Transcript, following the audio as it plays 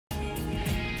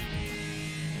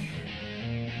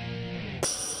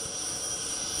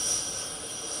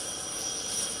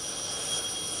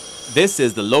This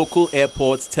is the local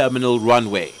airport's terminal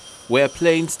runway, where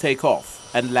planes take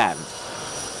off and land.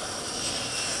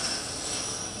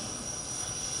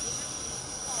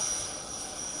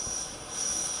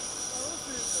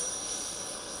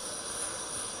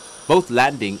 Both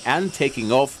landing and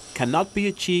taking off cannot be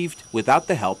achieved without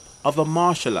the help of a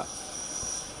marshaller.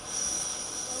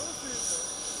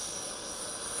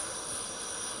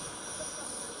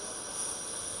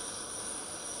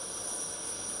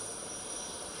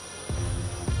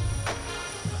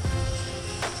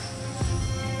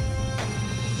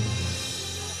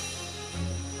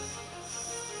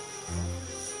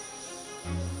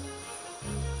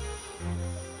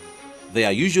 They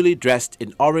are usually dressed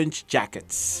in orange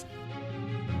jackets.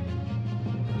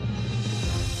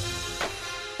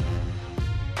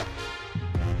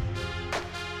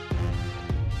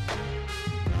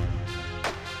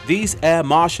 These air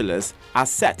marshallers are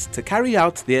set to carry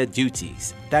out their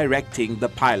duties, directing the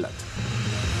pilot.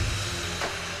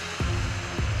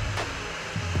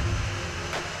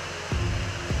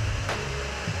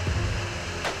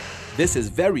 This is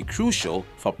very crucial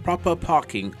for proper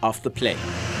parking of the plane.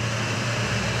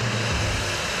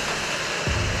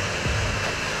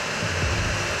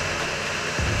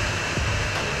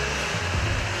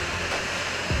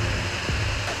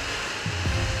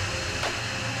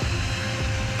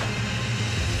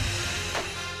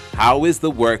 How is the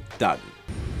work done?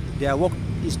 Their work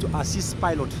is to assist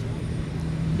pilot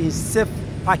in safe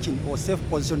parking or safe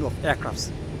position of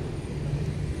aircrafts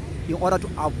in order to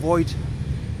avoid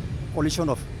collision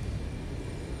of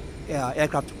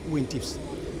aircraft wingtips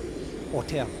or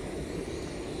tail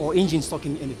or engine stuck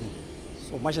in anything.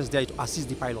 So Marshall is there to assist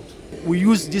the pilot. We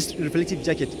use this reflective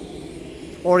jacket,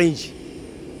 orange.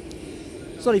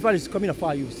 So if it's coming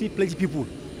afar, you see plenty of people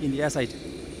in the airside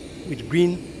with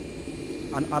green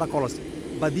and other colors,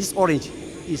 but this orange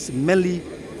is mainly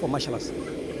for marshallers.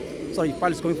 So if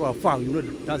pilot is coming from afar, you know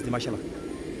that's the marshaller.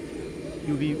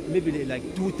 You'll be maybe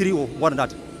like 2, 3 or more than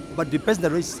that. But the person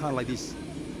that raises his hand like this,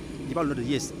 the pilot knows that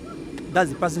yes, that's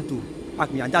the person to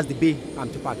park me and that's the bay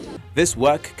I'm to park. This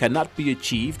work cannot be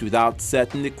achieved without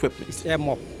certain equipment. It's air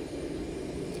mop.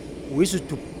 We use it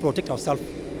to protect ourselves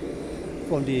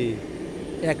from the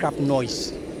aircraft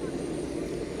noise.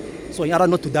 So in order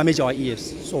not to damage our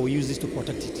ears, so we use this to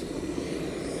protect it.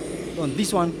 And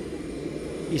this one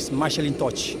is marshalling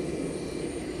torch.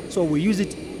 So we use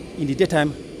it in the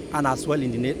daytime and as well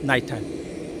in the night time.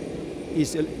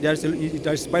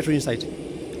 There's battery inside.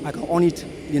 I can on it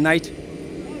in the night.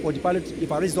 For the pilot, if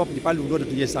I raise it up, the pilot will know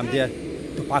that yes, I'm there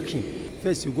to park him.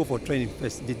 First, you go for training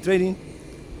first. The training,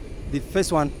 the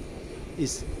first one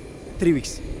is 3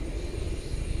 weeks.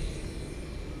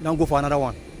 Now go for another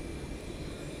one.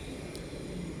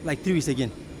 Like 3 weeks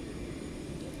again.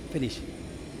 Finish.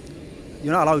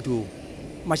 You're not allowed to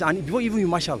marshal. And before even you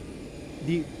marshal,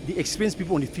 the experienced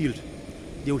people on the field,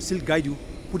 they will still guide you,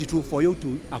 put it through for you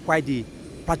to acquire the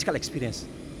practical experience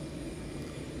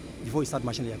before you start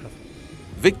marshalling the aircraft.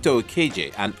 Victor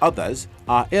KJ and others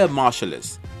are air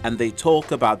marshallers, and they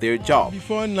talk about their job.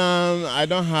 Before now, I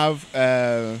don't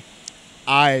have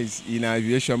eyes in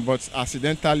aviation, but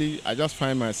accidentally I just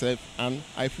find myself and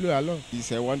I flew along.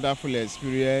 It's a wonderful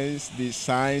experience. The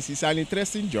science is an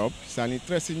interesting job. It's an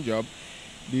interesting job.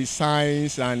 The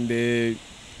science and it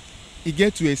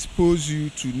gets to expose you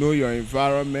to know your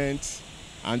environment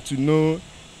and to know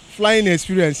flying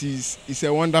experience is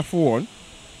a wonderful one.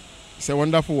 It's a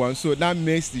wonderful one. So that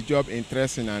makes the job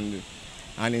interesting and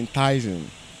enticing.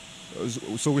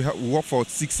 So we work for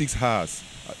 6 hours.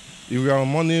 If we are on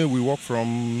morning, we work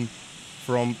from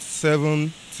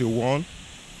 7 to 1.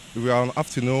 If we are on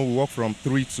afternoon, we work from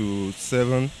 3 to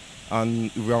 7. And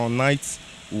if we are on night,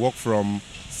 we work from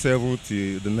 7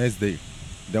 to the next day.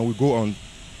 Then we go on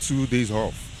 2 days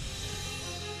off.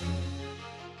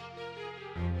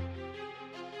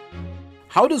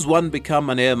 How does one become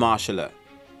an air marshaller?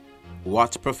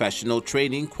 What professional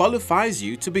training qualifies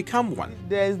you to become one?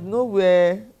 There is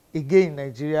nowhere again in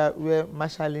Nigeria where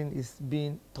marshalling is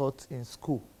being taught in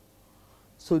school.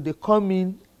 So they come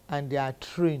in and they are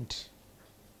trained.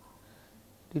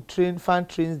 FAN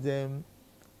trains them,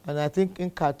 and I think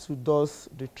INCATU does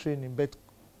the training, but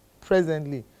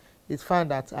presently it's FAN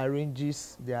that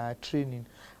arranges their training.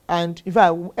 And in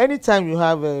fact, anytime you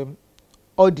have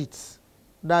audits,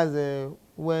 that's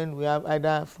when we have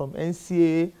either from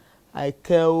NCA,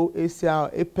 ICAO, ACR,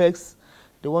 or Apex.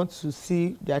 They want to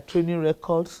see their training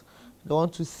records. They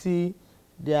want to see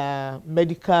their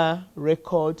medical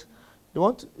record.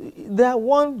 They are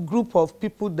one group of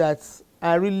people that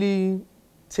are really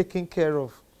taken care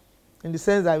of, in the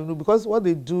sense that, because what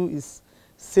they do is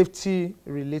safety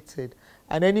related,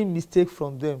 and any mistake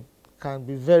from them can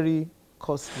be very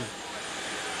costly.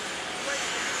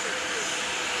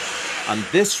 On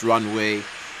this runway,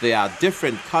 there are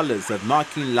different colors of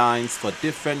marking lines for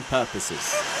different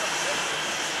purposes.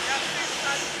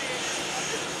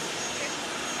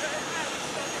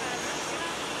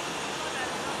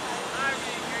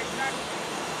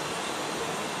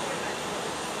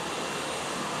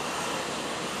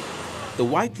 The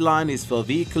white line is for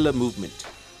vehicular movement,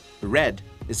 red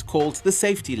is called the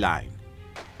safety line,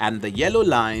 and the yellow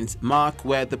lines mark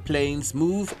where the planes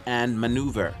move and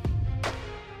maneuver.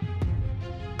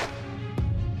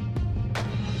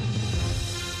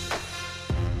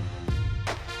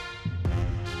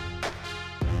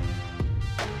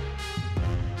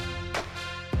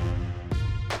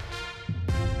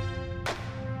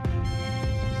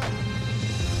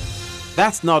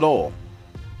 That's not all.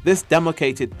 This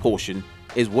demarcated portion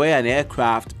is where an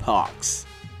aircraft parks.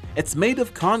 It's made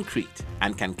of concrete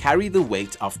and can carry the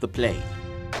weight of the plane.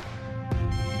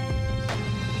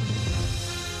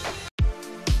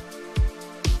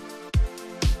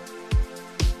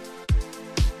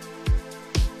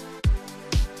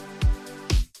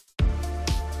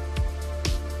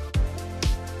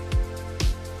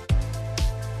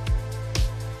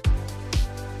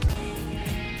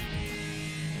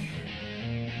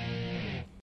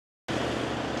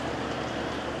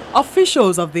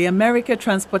 Officials of the American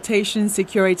Transportation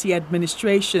Security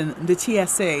Administration, the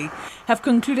TSA, have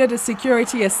concluded a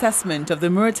security assessment of the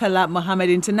Murtala Mohammed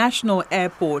International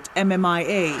Airport,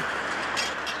 MMIA.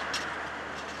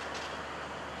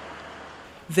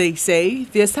 They say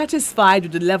they are satisfied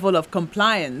with the level of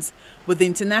compliance with the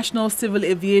International Civil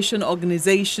Aviation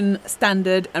Organization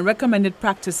standard and recommended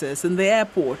practices in the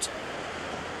airport.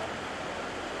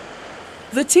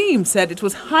 The team said it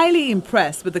was highly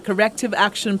impressed with the corrective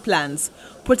action plans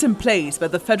put in place by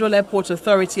the Federal Airport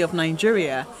Authority of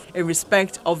Nigeria in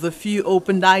respect of the few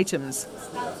opened items.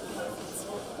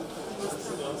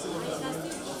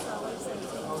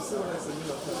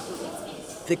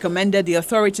 They commended the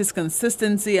authority's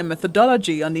consistency and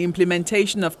methodology on the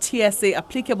implementation of TSA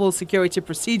applicable security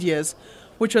procedures,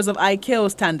 which was of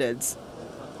ICAO standards.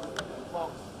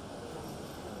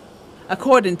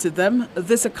 According to them,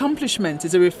 this accomplishment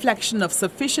is a reflection of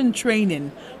sufficient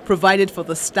training provided for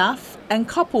the staff and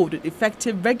coupled with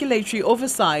effective regulatory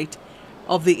oversight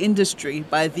of the industry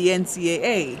by the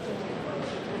NCAA.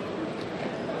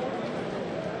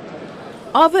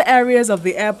 Other areas of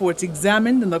the airport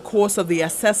examined in the course of the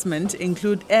assessment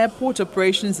include airport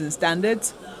operations and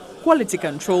standards, quality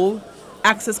control,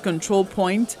 access control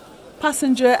point,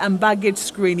 passenger and baggage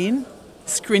screening,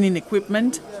 screening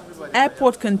equipment,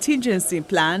 airport contingency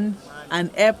plan, and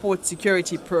airport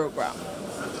security program.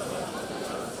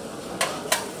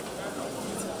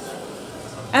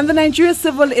 And the Nigeria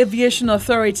Civil Aviation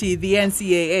Authority, the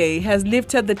NCAA, has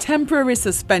lifted the temporary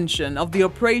suspension of the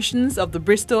operations of the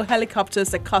Bristol helicopter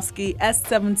Sikorsky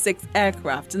S-76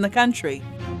 aircraft in the country.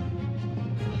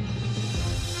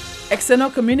 External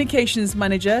Communications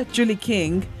Manager Julie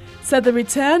King said the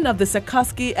return of the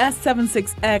Sikorsky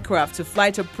S-76 aircraft to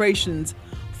flight operations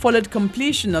followed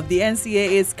completion of the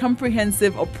NCAA's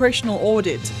comprehensive operational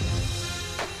audit.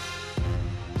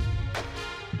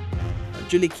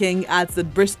 Julie King adds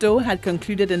that Bristol had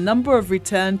concluded a number of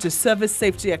return to service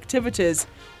safety activities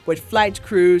with flight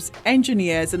crews,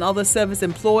 engineers and other service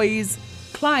employees,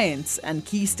 clients and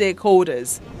key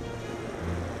stakeholders.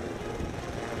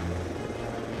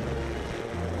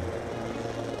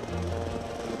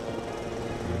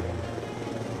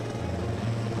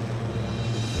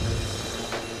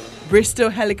 Bristol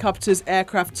Helicopters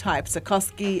aircraft type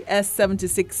Sikorsky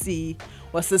S-76C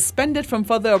was suspended from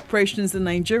further operations in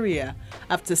Nigeria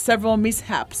after several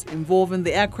mishaps involving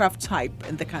the aircraft type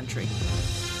in the country.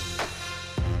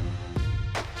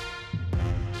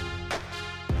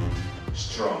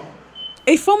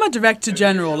 A former Director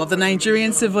General of the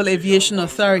Nigerian Civil Aviation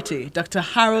Authority, Dr.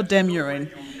 Harold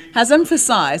Demurin, has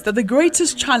emphasized that the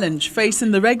greatest challenge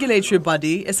facing the regulatory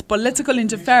body is political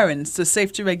interference to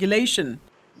safety regulation.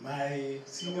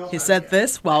 He said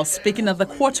this while speaking at the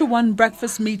Q1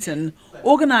 breakfast meeting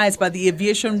organized by the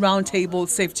Aviation Roundtable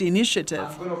Safety Initiative.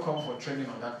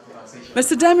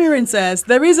 Mr. Demurin says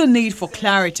there is a need for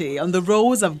clarity on the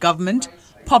roles of government,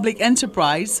 public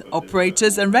enterprise,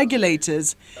 operators and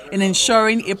regulators in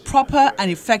ensuring a proper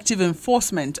and effective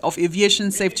enforcement of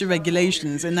aviation safety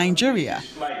regulations in Nigeria.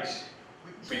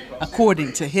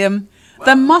 According to him,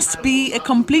 there must be a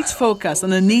complete focus on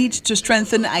the need to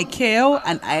strengthen ICAO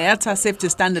and IATA safety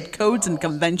standard codes and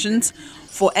conventions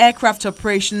for aircraft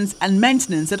operations and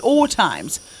maintenance at all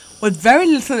times, with very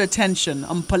little attention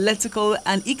on political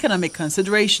and economic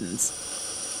considerations.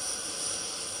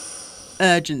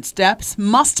 Urgent steps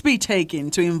must be taken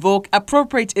to invoke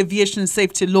appropriate aviation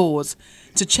safety laws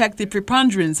to check the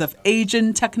preponderance of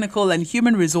aging technical and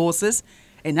human resources,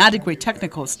 inadequate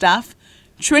technical staff,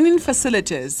 training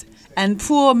facilities, and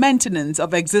poor maintenance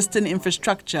of existing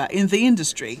infrastructure in the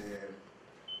industry.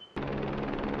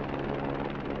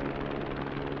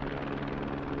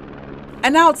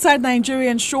 And outside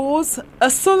Nigerian shores, a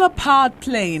solar-powered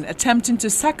plane attempting to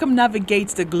circumnavigate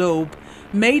the globe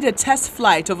made a test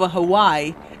flight over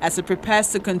Hawaii as it prepares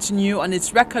to continue on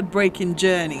its record-breaking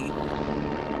journey.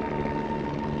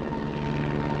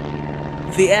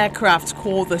 The aircraft,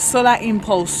 called the Solar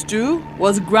Impulse 2,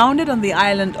 was grounded on the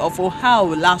island of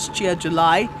Oahu last year,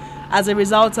 July, as a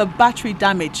result of battery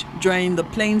damage during the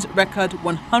plane's record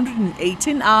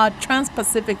 118-hour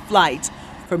trans-Pacific flight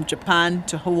from Japan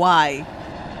to Hawaii.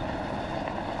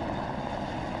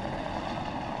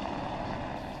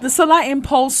 The Solar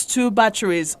Impulse 2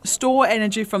 batteries store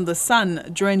energy from the sun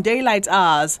during daylight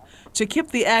hours to keep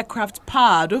the aircraft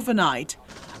powered overnight,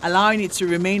 allowing it to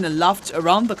remain aloft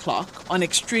around the clock on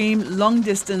extreme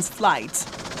long-distance flights.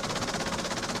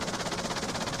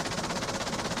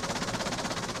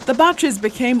 The batteries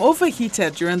became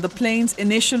overheated during the plane's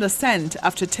initial ascent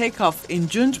after takeoff in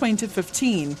June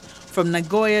 2015 from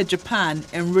Nagoya, Japan,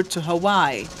 en route to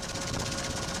Hawaii.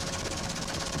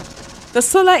 The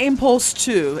Solar Impulse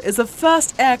 2 is the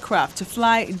first aircraft to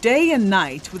fly day and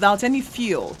night without any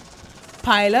fuel.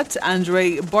 Pilot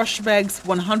Andrei Boschberg's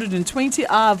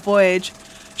 120-hour voyage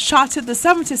shattered the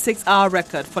 76-hour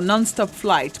record for non-stop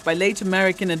flight by late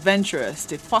American adventurer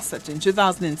Steve Fossett in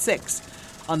 2006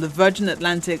 on the Virgin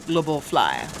Atlantic Global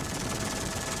Flyer.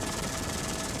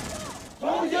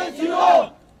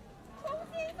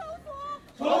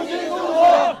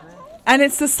 And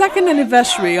it's the second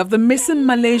anniversary of the missing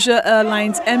Malaysia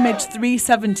Airlines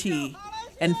MH370,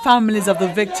 and families of the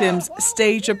victims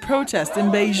staged a protest in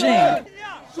Beijing.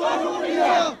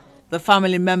 The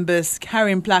family members,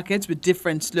 carrying placards with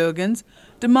different slogans,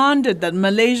 demanded that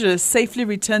Malaysia safely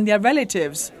return their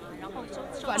relatives.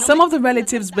 Some of the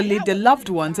relatives believe their loved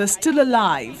ones are still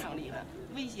alive.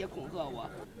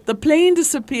 The plane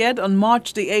disappeared on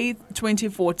March the 8th,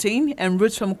 2014, en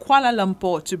route from Kuala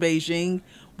Lumpur to Beijing,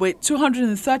 with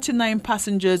 239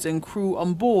 passengers and crew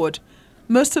on board,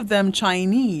 most of them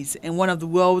Chinese, in one of the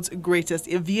world's greatest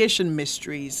aviation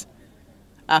mysteries.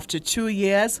 After 2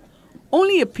 years,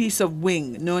 only a piece of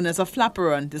wing known as a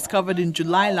flaperon, discovered in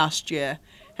July last year,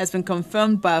 has been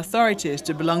confirmed by authorities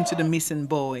to belong to the missing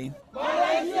Boeing.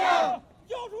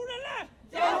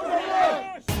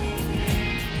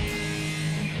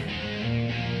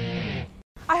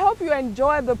 I hope you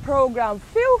enjoyed the program.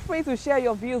 Feel free to share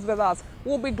your views with us.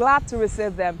 We'll be glad to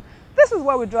receive them. This is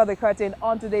where we draw the curtain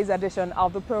on today's edition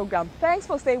of the program. Thanks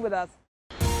for staying with us.